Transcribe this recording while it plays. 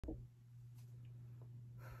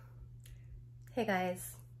Hey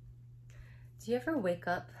guys, do you ever wake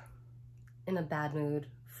up in a bad mood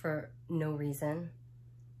for no reason?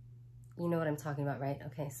 You know what I'm talking about, right?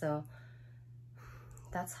 Okay, so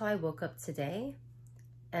that's how I woke up today,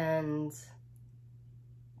 and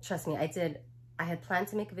trust me, I had planned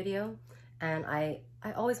to make a video, and I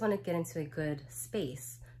always want to get into a good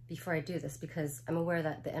space before I do this because I'm aware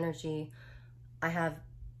that the energy I have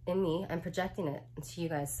in me, I'm projecting it into you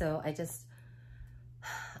guys. So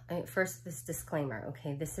first, this disclaimer,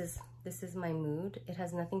 okay? This is my mood. It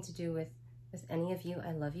has nothing to do with any of you.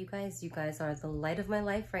 I love you guys. You guys are the light of my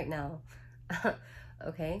life right now.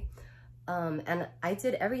 Okay? And I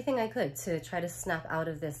did everything I could to try to snap out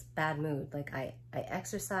of this bad mood. Like I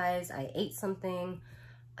exercised, I ate something,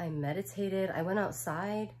 I meditated, I went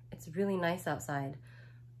outside. It's really nice outside.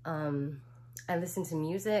 I listened to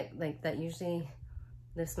music, like that usually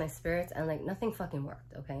lifts my spirits, and like nothing fucking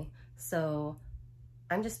worked, okay? So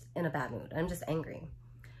I'm just in a bad mood. I'm just angry.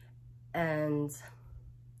 And,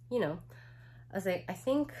 you know, I was like, I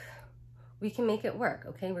think we can make it work,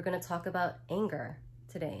 okay? We're gonna talk about anger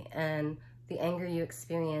today and the anger you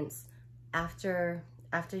experience after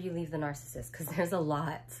you leave the narcissist, because there's a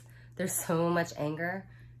lot. There's so much anger,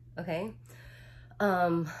 okay?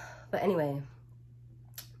 But anyway,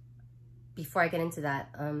 before I get into that,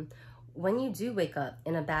 when you do wake up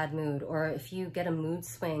in a bad mood, or if you get a mood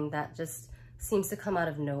swing that just seems to come out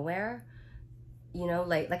of nowhere, you know,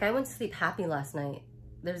 like I went to sleep happy last night.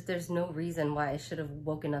 There's no reason why I should have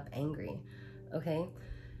woken up angry, okay?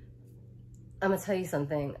 I'm gonna tell you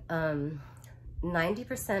something.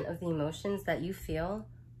 90% of the emotions that you feel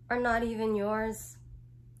are not even yours.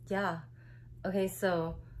 Yeah. Okay,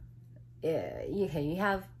 so we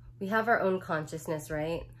have our own consciousness,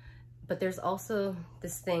 right? But there's also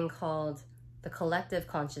this thing called the collective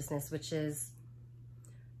consciousness, which is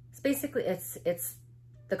basically it's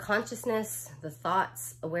the consciousness, the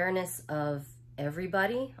thoughts, awareness of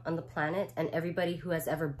everybody on the planet and everybody who has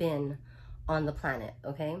ever been on the planet,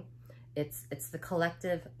 okay? It's the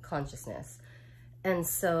collective consciousness. And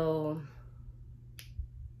so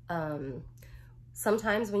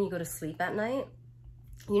sometimes when you go to sleep at night,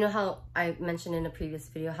 you know how I mentioned in a previous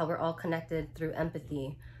video how we're all connected through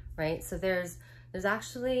empathy, right? So there's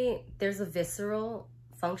a visceral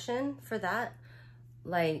function for that.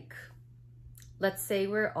 Like, let's say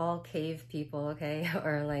we're all cave people, okay?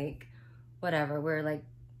 Or like, whatever,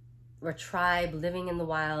 we're tribe living in the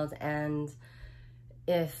wild, and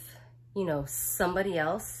if, you know, somebody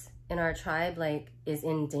else in our tribe like is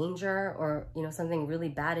in danger, or, you know, something really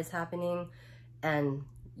bad is happening and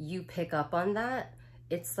you pick up on that,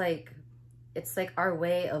 it's like our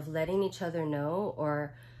way of letting each other know,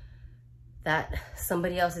 or that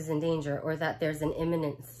somebody else is in danger, or that there's an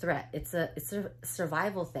imminent threat. It's a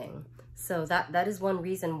survival thing. So that is one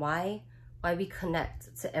reason why we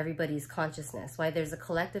connect to everybody's consciousness, why there's a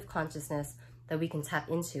collective consciousness that we can tap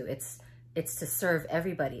into. It's to serve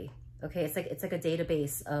everybody, okay? It's like a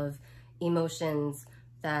database of emotions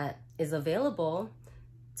that is available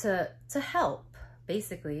to help,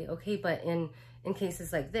 basically, okay? But in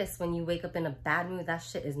cases like this, when you wake up in a bad mood, that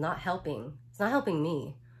shit is not helping. It's not helping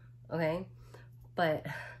me, okay? But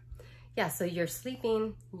yeah, so you're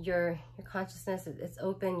sleeping, your consciousness, it's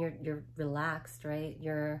open, you're relaxed, right?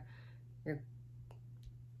 Your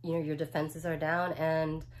defenses are down,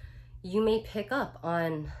 and you may pick up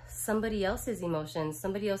on somebody else's emotions,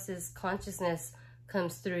 somebody else's consciousness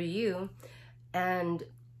comes through you, and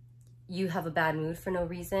you have a bad mood for no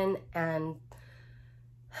reason. And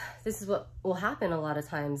this is what will happen a lot of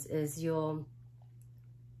times, is you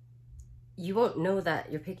won't know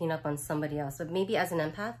that you're picking up on somebody else. But maybe as an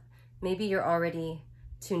empath, maybe you're already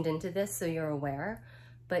tuned into this, so you're aware.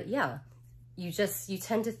 But yeah, you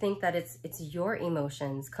tend to think that it's your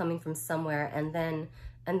emotions coming from somewhere, and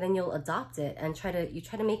then you'll adopt it and try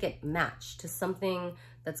to make it match to something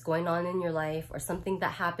that's going on in your life, or something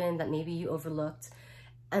that happened that maybe you overlooked.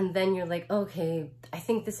 And then you're like, okay, I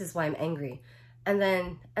think this is why I'm angry. And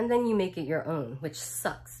then you make it your own, which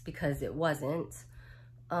sucks because it wasn't.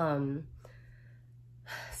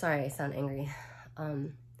 Sorry, I sound angry.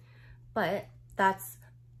 But that's,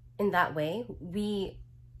 in that way, we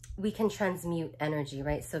can transmute energy,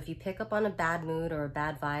 right? So if you pick up on a bad mood or a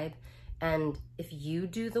bad vibe, and if you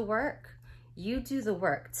do the work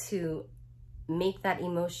to make that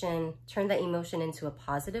emotion, turn that emotion into a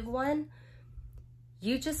positive one,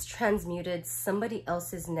 you just transmuted somebody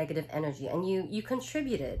else's negative energy, and you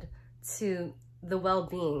contributed to the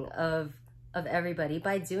well-being of everybody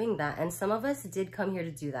by doing that. And some of us did come here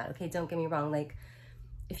to do that, okay? Don't get me wrong. Like,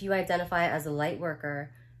 if you identify as a light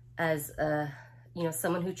worker, as a, you know,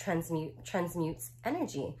 someone who transmutes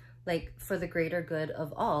energy, like for the greater good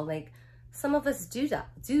of all. Like some of us do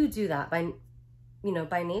that by, you know,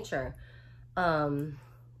 by nature.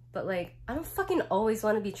 But like, I don't fucking always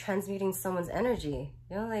want to be transmuting someone's energy,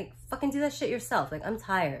 you know, like fucking do that shit yourself. Like I'm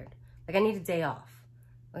tired, like I need a day off.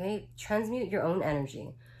 Okay, transmute your own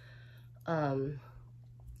energy.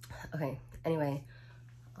 Okay, anyway,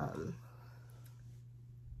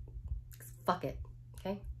 fuck it.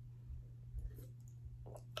 Okay,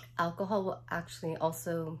 alcohol will actually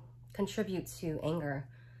also contribute to anger,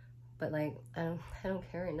 but like I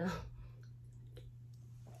don't care right now.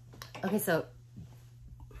 Okay, so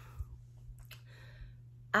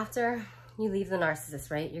after you leave the narcissist,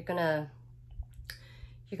 right, you're gonna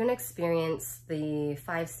experience the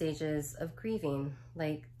 5 stages of grieving,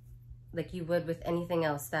 like you would with anything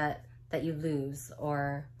else that you lose,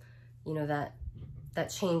 or you know, that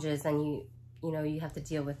changes, and you know, you have to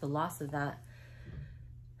deal with the loss of that.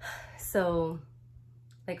 So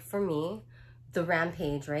like for me, the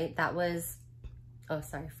rampage, right, that was, oh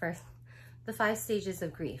sorry, first the 5 stages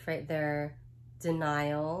of grief, right? They're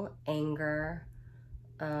denial, anger,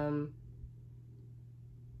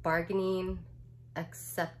 bargaining,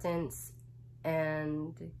 acceptance,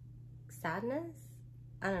 and sadness.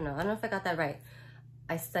 I don't know if I got that right.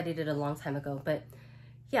 I studied it a long time ago, but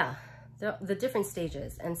yeah, the different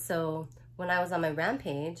stages. And so when I was on my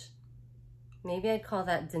rampage, maybe I'd call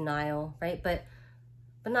that denial, right? But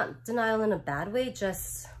not denial in a bad way.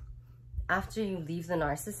 Just after you leave the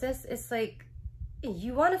narcissist, it's like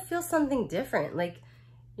you want to feel something different. Like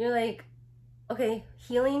you're like, okay,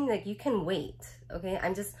 healing, like you can wait. Okay,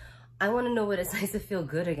 I want to know what it's like to feel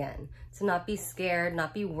good again, to not be scared,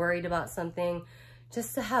 not be worried about something,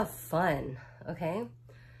 just to have fun. Okay,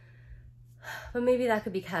 but maybe that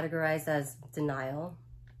could be categorized as denial.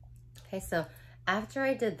 Okay, so after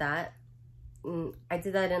I did that in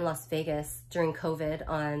Las Vegas during COVID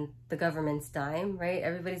on the government's dime, right?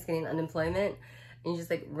 Everybody's getting unemployment and you're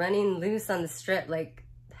just like running loose on the strip, like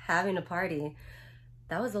having a party.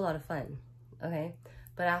 That was a lot of fun, okay?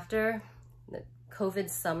 But after the COVID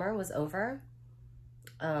summer was over,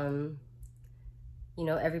 you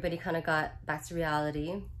know, everybody kind of got back to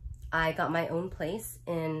reality. I got my own place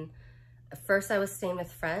first I was staying with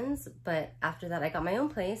friends, but after that I got my own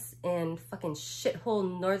place in fucking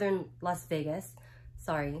shithole northern Las Vegas.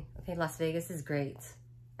 Sorry, okay, Las Vegas is great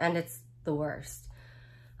and it's the worst.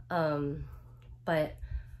 But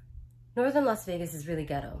northern Las Vegas is really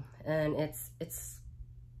ghetto, and it's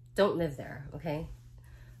don't live there, okay?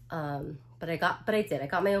 But I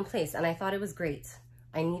got my own place, and I thought it was great.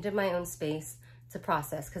 I needed my own space to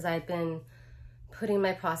process because I'd been putting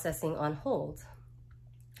my processing on hold.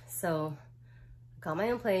 So got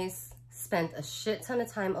my own place, spent a shit ton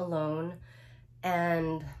of time alone,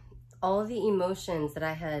 and all the emotions that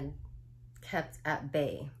I had kept at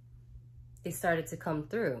bay, they started to come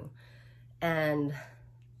through. And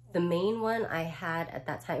the main one I had at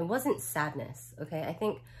that time, it wasn't sadness, okay? I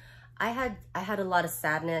think I had a lot of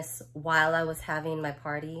sadness while I was having my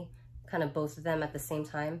party, kind of both of them at the same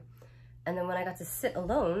time. And then when I got to sit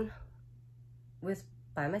alone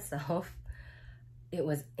by myself, it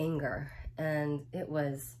was anger. And it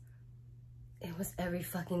was every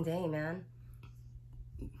fucking day, man.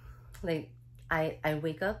 Like I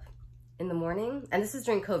wake up in the morning, and this is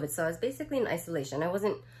during COVID, so I was basically in isolation. I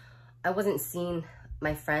wasn't seeing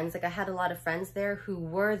my friends. Like I had a lot of friends there who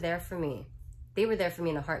were there for me. They were there for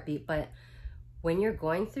me in a heartbeat. But when you're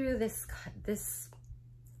going through this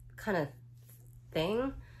kind of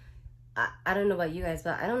thing, I don't know about you guys,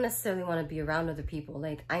 but I don't necessarily want to be around other people.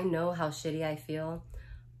 Like I know how shitty I feel.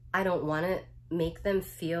 I don't want to make them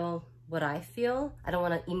feel what I feel. I don't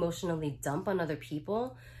want to emotionally dump on other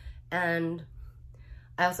people. And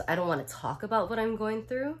I don't want to talk about what I'm going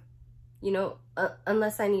through, you know,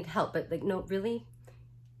 unless I need help. But like, no, really,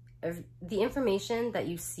 the information that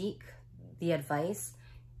you seek, the advice,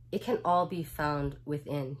 it can all be found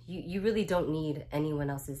within. You really don't need anyone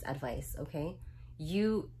else's advice, okay?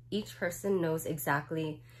 Each person knows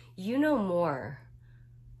exactly, you know more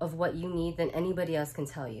of what you need than anybody else can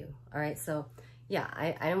tell you, all right? So yeah,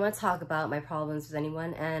 I didn't want to talk about my problems with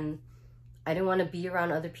anyone, and I didn't want to be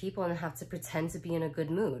around other people and have to pretend to be in a good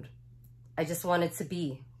mood. I just wanted to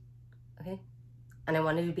be, okay? And I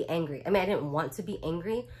wanted to be angry. I mean, I didn't want to be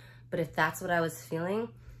angry, but if that's what I was feeling,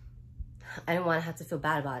 I didn't want to have to feel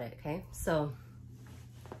bad about it, okay? So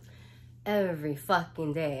every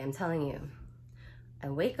fucking day, I'm telling you, I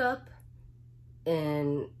wake up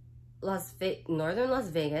in northern Las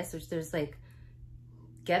Vegas, which there's like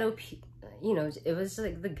ghetto, you know, it was just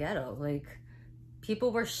like the ghetto. Like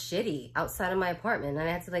people were shitty outside of my apartment, and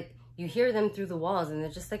I had to like, you hear them through the walls, and they're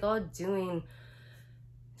just like all doing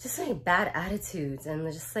just like bad attitudes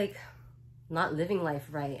and just like not living life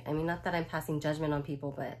right. I mean, not that I'm passing judgment on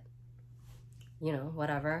people, but you know,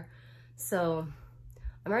 whatever. So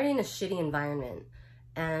I'm already in a shitty environment,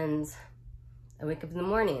 and I wake up in the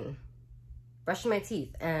morning, brushing my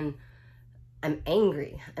teeth, and I'm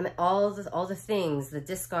angry. I'm all the things, the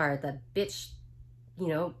discard, the bitch, you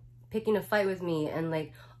know, picking a fight with me, and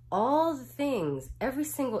like all the things, every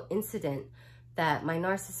single incident that my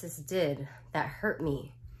narcissist did that hurt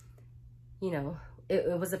me, you know,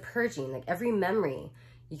 it was a purging. Like every memory,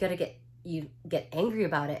 you get angry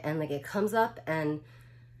about it, and like it comes up, and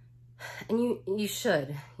you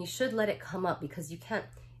should let it come up, because you can't,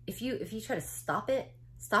 if you try to stop it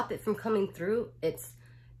from coming through,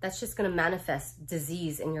 that's just going to manifest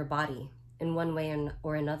disease in your body in one way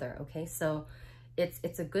or another. Okay, so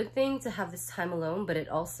it's a good thing to have this time alone, but it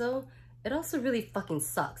also really fucking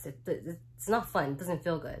sucks. It's not fun. It doesn't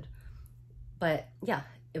feel good. But yeah,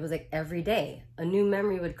 it was like every day a new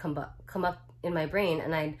memory would come up in my brain,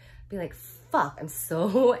 and I'd be like, fuck, I'm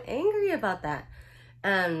so angry about that.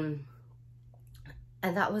 And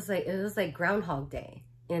that was like, it was like Groundhog Day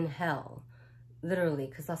in hell, literally,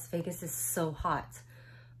 because Las Vegas is so hot.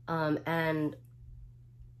 And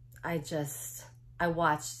I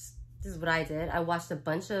watched, this is what I did. I watched a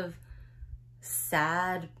bunch of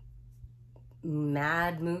sad,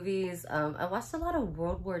 mad movies. I watched a lot of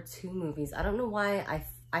World War II movies. I don't know why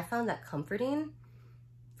I found that comforting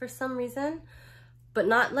for some reason, but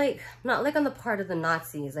not like on the part of the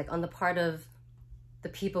Nazis, like on the part of the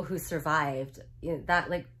people who survived. You know, that,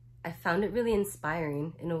 like, I found it really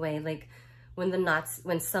inspiring in a way. Like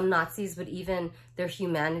when some Nazis would, even their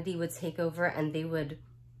humanity would take over and they would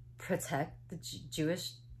protect the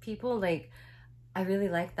Jewish people. Like, I really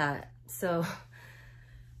like that. So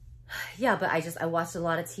yeah, but I watched a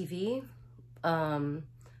lot of TV.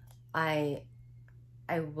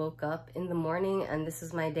 I woke up in the morning, and this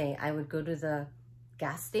is my day. I would go to the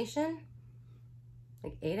gas station,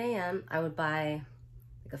 like 8 a.m. I would buy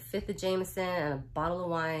like a fifth of Jameson and a bottle of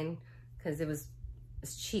wine, because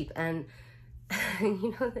it's cheap. And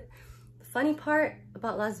you know, the funny part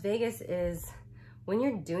about Las Vegas is when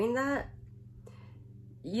you're doing that,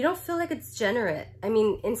 you don't feel like it's degenerate. I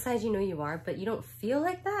mean, inside you know you are, but you don't feel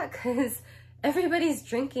like that because everybody's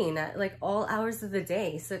drinking at like all hours of the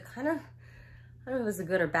day. So it kind of, I don't know if it's a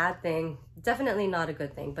good or bad thing. Definitely not a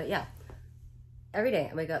good thing, but yeah. Every day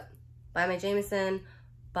I wake up, buy my Jameson,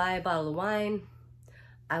 buy a bottle of wine.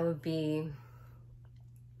 I would be,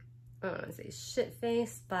 I don't want to say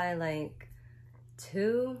shit-faced by like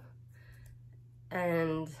 2.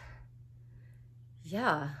 And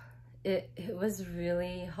yeah, it was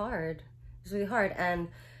really hard. It was really hard. And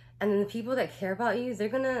then the people that care about you, they're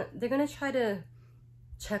gonna try to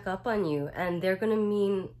check up on you, and they're gonna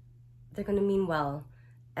mean well.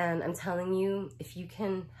 And I'm telling you, if you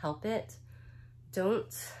can help it,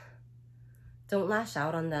 don't lash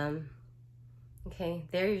out on them. Okay,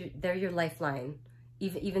 they're your lifeline.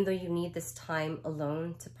 Even though you need this time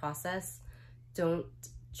alone to process,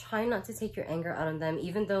 try not to take your anger out on them,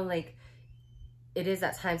 even though like it is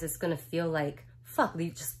at times it's gonna feel like, fuck,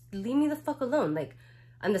 just leave me the fuck alone. Like,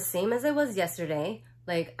 I'm the same as I was yesterday.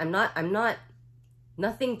 Like, I'm not,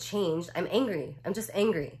 nothing changed. I'm angry. I'm just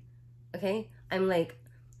angry. Okay? I'm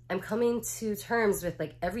coming to terms with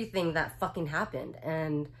like everything that fucking happened,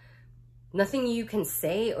 and nothing you can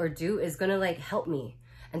say or do is gonna like help me.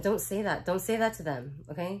 And don't say that to them,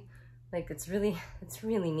 okay? Like, it's really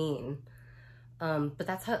mean. But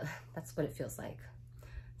that's what it feels like.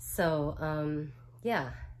 So,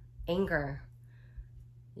 yeah, anger.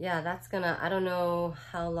 Yeah, that's gonna, I don't know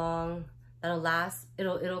how long that'll last.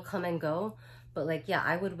 It'll come and go. But like, yeah,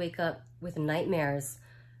 I would wake up with nightmares.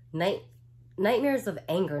 Nightmares of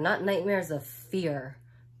anger, not nightmares of fear.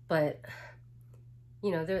 But,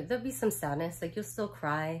 you know, there'll be some sadness. Like, you'll still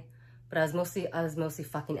cry. But I was mostly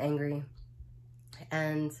fucking angry.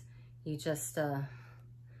 And you just gotta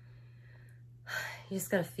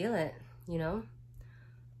feel it, you know?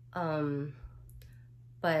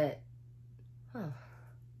 But, oh,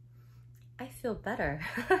 I feel better.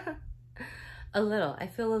 A little. I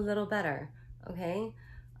feel a little better, okay?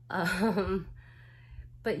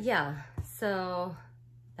 But yeah, so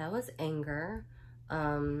that was anger.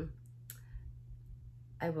 I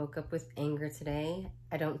woke up with anger today.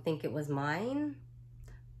 I don't think it was mine,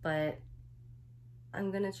 but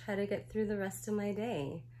I'm gonna try to get through the rest of my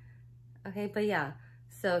day. Okay, but yeah,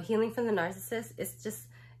 so healing from the narcissist,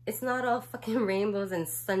 it's not all fucking rainbows and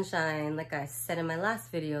sunshine, like I said in my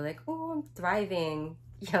last video, like, oh, I'm thriving.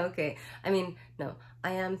 Yeah, okay. I mean, no,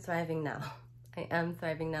 I am thriving now. I am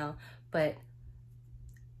thriving now, but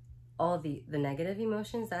all the negative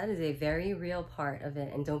emotions, that is a very real part of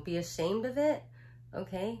it. And don't be ashamed of it,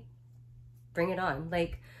 okay? Bring it on.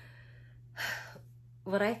 Like,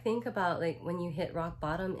 what I think about, like, when you hit rock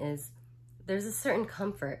bottom is there's a certain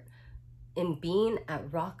comfort in being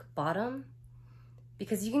at rock bottom,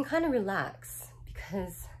 because you can kind of relax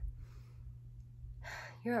because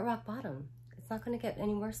you're at rock bottom. It's not going to get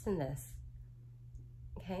any worse than this.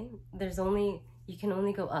 Okay? You can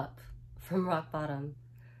only go up from rock bottom.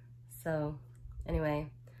 So anyway,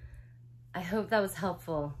 I hope that was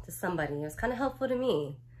helpful to somebody. It was kind of helpful to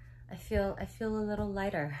me. I feel a little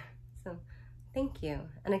lighter. So thank you.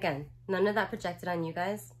 And again, none of that projected on you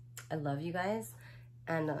guys. I love you guys.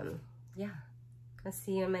 And yeah, I'll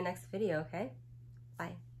see you in my next video, okay?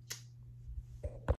 Bye.